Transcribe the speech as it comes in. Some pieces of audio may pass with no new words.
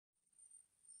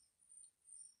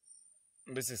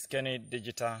This is Kenny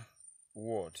Digital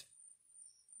World.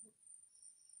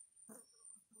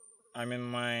 I'm in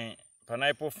my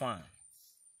pineapple farm,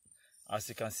 as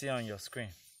you can see on your screen.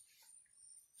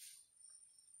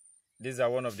 These are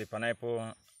one of the pineapple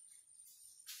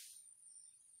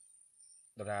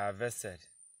that I harvested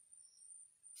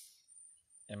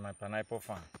in my pineapple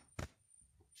farm.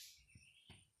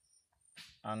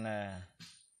 And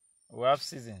we have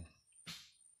season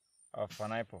of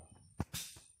pineapple.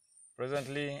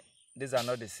 Presently, these are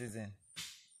not the season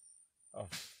of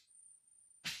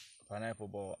pineapple,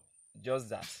 but just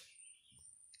that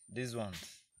this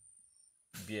one's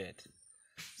beard.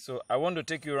 So I want to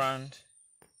take you around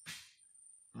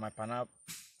my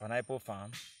pineapple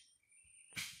farm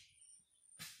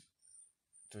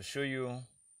to show you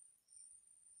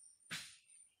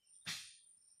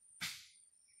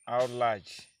how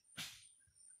large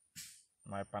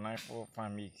my pineapple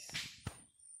farm is.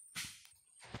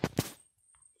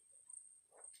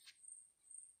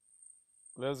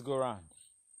 Let's go around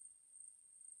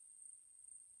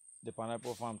the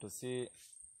pineapple farm to see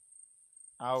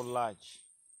how large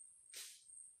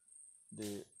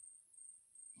the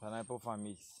pineapple farm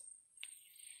is.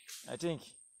 I think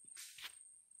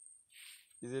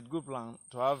it's a good plan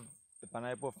to have a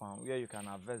pineapple farm where you can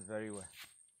harvest very well.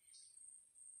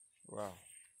 Wow.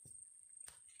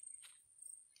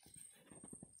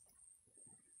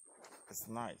 It's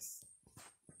nice.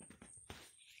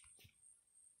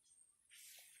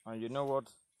 And you know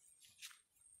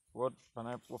what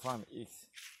pineapple farm is,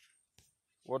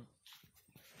 what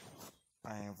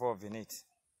I involved in it.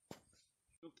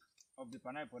 Look of the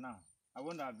pineapple now. I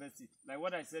want to harvest it. Like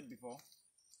what I said before,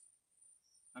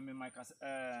 I'm in my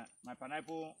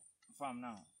pineapple farm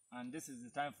now, and this is the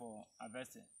time for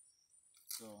harvesting.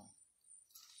 So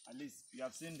at least you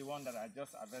have seen the one that I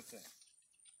just harvested,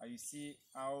 and you see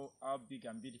how big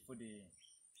and beautiful the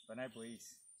pineapple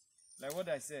is. Like what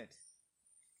I said,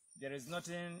 there is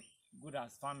nothing good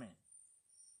as farming.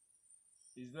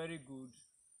 It's very good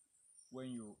when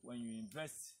you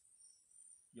invest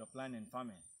your plan in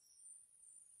farming.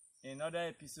 In other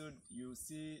episode, you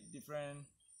see different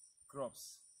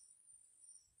crops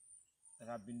that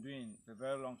I've been doing for a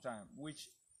very long time, which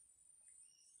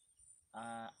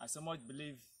I so much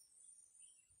believe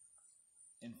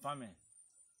in farming.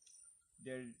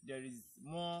 There is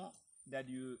more that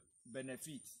you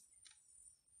benefit,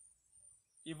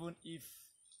 even if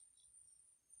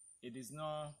it is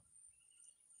not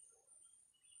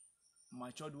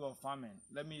matured way of farming.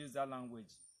 Let me use that language.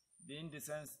 In the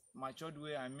sense, matured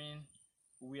way, I mean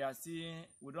we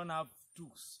don't have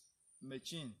tools,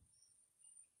 machine.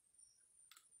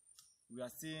 We are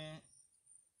still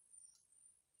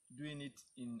doing it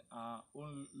in our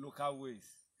own local ways.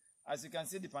 As you can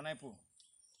see, the pineapple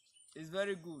is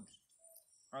very good.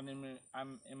 And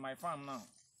I'm in my farm now.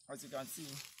 As you can see,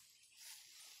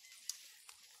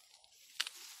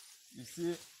 you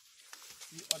see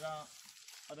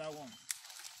other one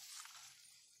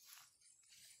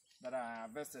that I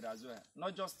harvested as well.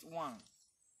 Not just one.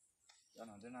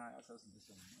 Then I access this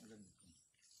one.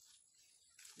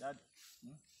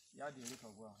 Yeah, the rate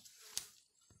of well.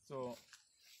 So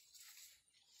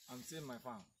I'm seeing my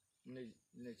farm.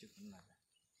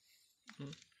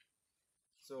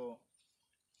 So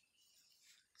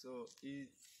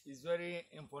it's very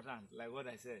important, like what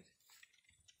I said.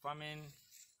 Farming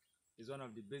is one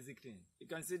of the basic things. You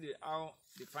can see how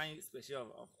the fine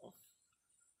special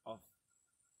of.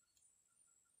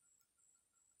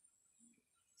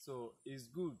 So it's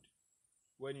good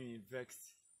when you invest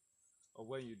or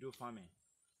when you do farming.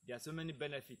 There are so many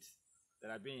benefits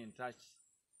that are being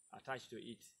attached to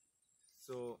it.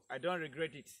 So I don't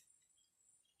regret it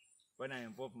when I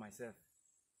involve myself.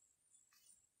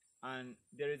 And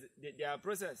there are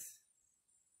processes,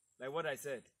 like what I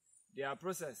said, there are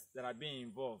processes that are being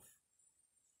involved.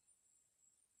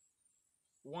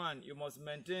 One, you must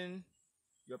maintain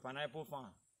your pineapple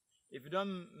farm. If you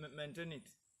don't maintain it,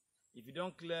 if you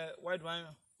don't clear, what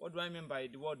do I mean by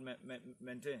the word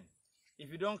maintain?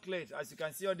 If you don't clear it, as you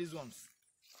can see all these ones,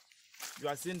 you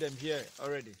are seeing them here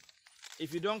already.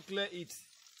 If you don't clear it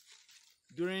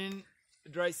during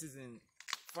dry season,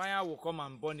 fire will come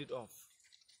and burn it off.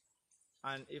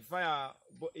 And if fire,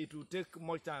 it will take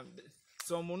much time.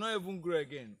 Some will not even grow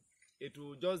again. It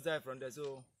will just die from there.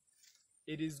 So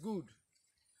it is good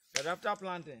that after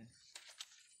planting,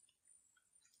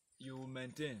 you will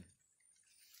maintain.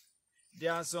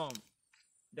 There are some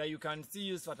that you can still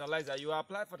use fertilizer. You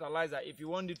apply fertilizer if you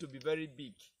want it to be very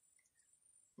big.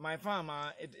 My farm,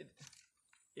 it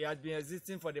has been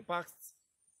existing for the past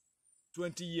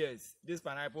 20 years. This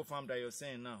pineapple farm that you're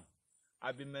seeing now.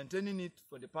 I've been maintaining it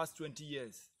for the past 20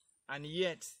 years, and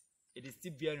yet it is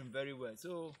still bearing very well.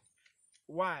 So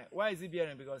why is it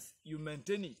bearing? Because you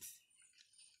maintain it.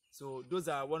 So those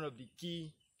are one of the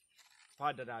key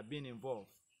parts that have been involved.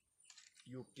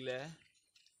 You clear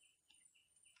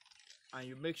and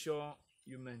you make sure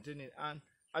you maintain it. And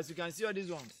as you can see, all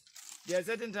these ones, there are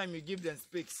certain time you give them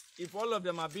space. If all of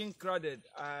them are being crowded,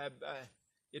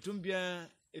 it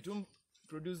won't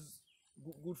produce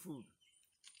good food.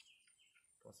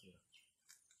 Possible.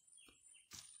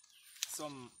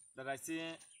 Some that I see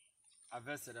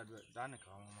harvested that way.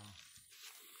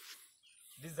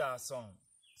 These are some.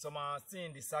 Some are still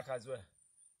in the sack as well.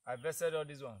 I harvested all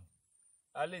these ones.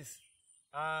 At least,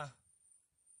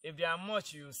 if they are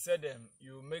much, you sell them,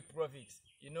 you make profit.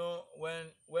 You know,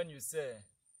 when you sell,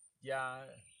 there are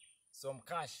some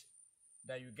cash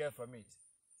that you get from it.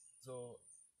 So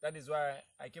that is why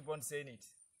I keep on saying it.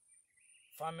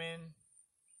 Farming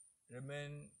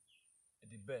remain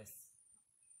the best.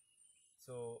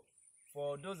 So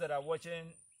for those that are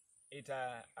watching it,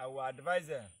 I will advise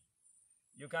them.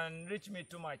 You can reach me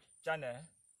to my channel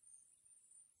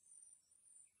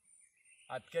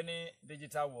at Kenny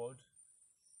Digital World.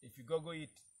 If you Google it,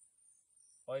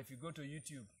 or if you go to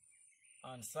YouTube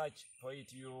and search for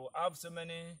it, you have so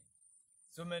many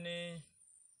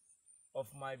of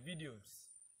my videos.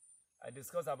 I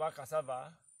discuss about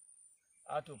cassava,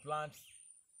 how to plant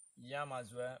yam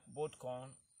as well, both corn.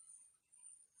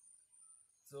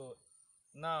 So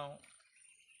now,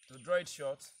 to draw it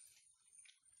short,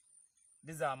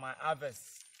 these are my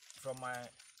harvests from my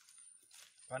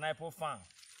pineapple farm,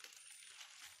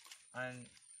 and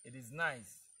it is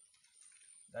nice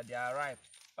that they are ripe.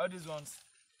 All these ones,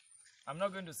 I'm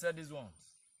not going to sell these ones.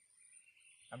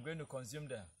 I'm going to consume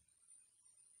them.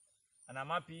 And I'm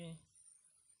happy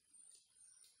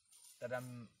that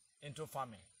I'm into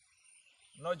farming.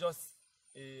 Not just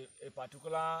a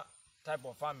particular type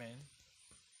of farming,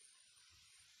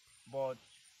 but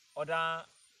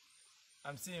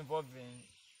I'm still involved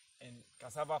in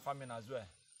cassava farming as well.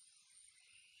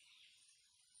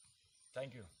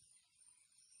 Thank you.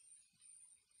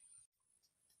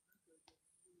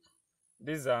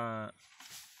 These are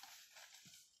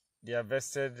the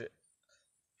harvested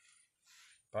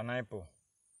pineapple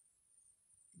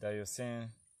that you're seeing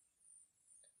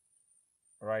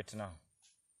right now.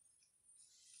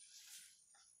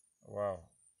 Wow.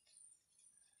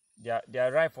 They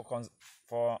are ripe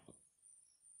for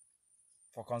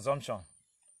consumption.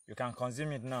 You can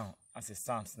consume it now as it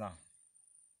stands now.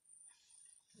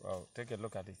 Wow, take a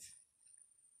look at it.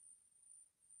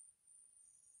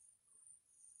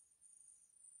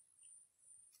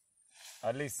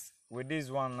 At least with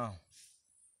this one now,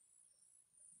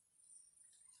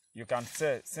 you can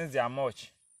sell, since they are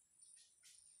much,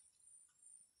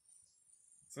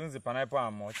 since the pineapple are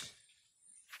much,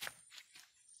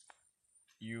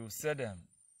 you sell them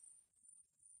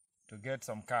to get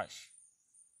some cash,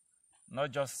 not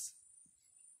just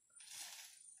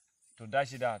to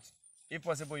dash it out. If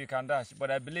possible, you can dash,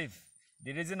 but I believe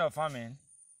the reason of farming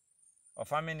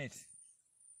it,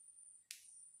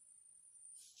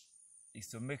 is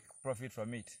to make profit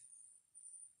from it.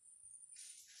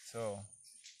 So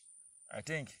I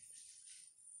think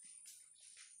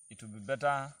it would be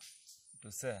better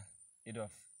to sell it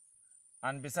off.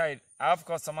 And besides, I have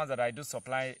customers that I do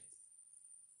supply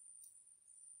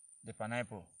the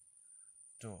pineapple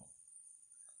to.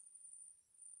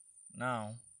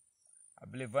 Now, I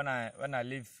believe when I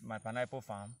leave my pineapple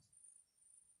farm,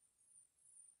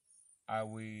 I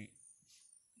will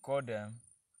call them,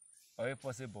 or if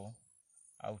possible,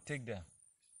 I will take them,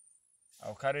 I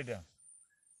will carry them,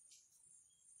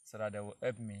 so that they will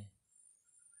help me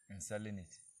in selling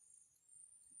it.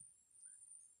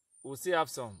 We'll still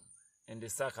have some in the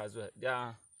sack as well. There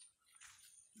are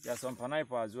some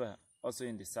pineapple as well, also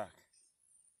in the sack.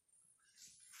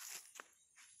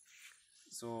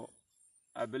 So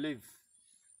I believe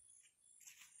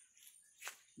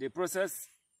the process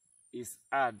is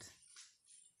hard.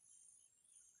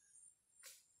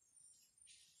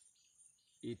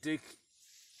 It takes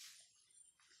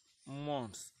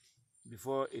months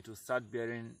before it will start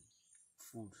bearing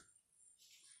food.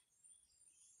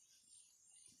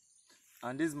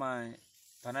 And this my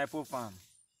pineapple farm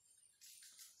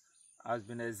has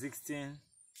been existing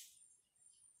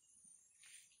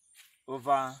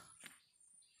over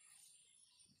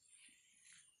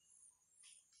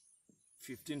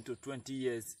 15 to 20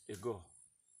 years ago.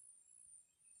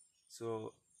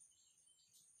 So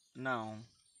now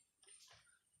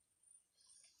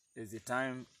is the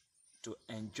time to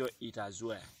enjoy it as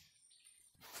well.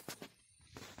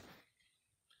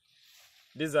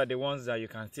 These are the ones that you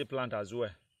can still plant as well.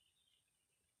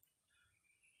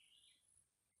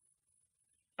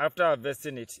 After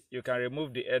harvesting it, you can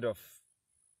remove the head of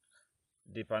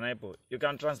the pineapple. You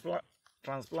can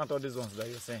transplant all these ones that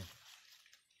you're saying,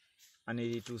 and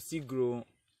it will still grow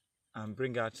and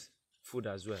bring out food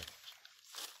as well.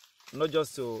 Not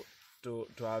just to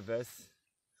harvest,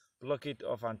 pluck it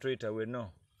off and throw it away. No,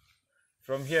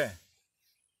 from here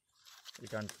you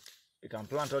can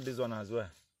plant all this one as well.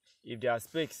 If there are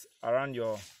spaces around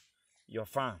your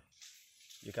farm,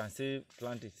 you can still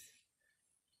plant it.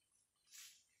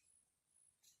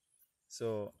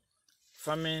 So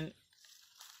farming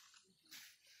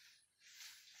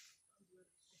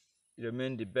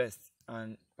remain the best,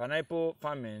 and pineapple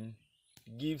farming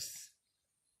gives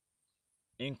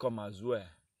income as well.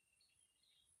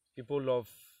 People love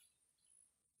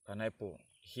pineapple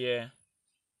here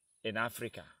in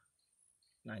Africa,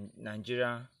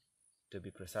 Nigeria to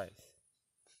be precise.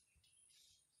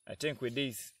 I think with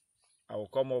this I will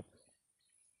come up.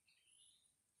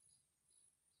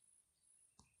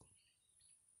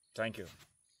 Thank you.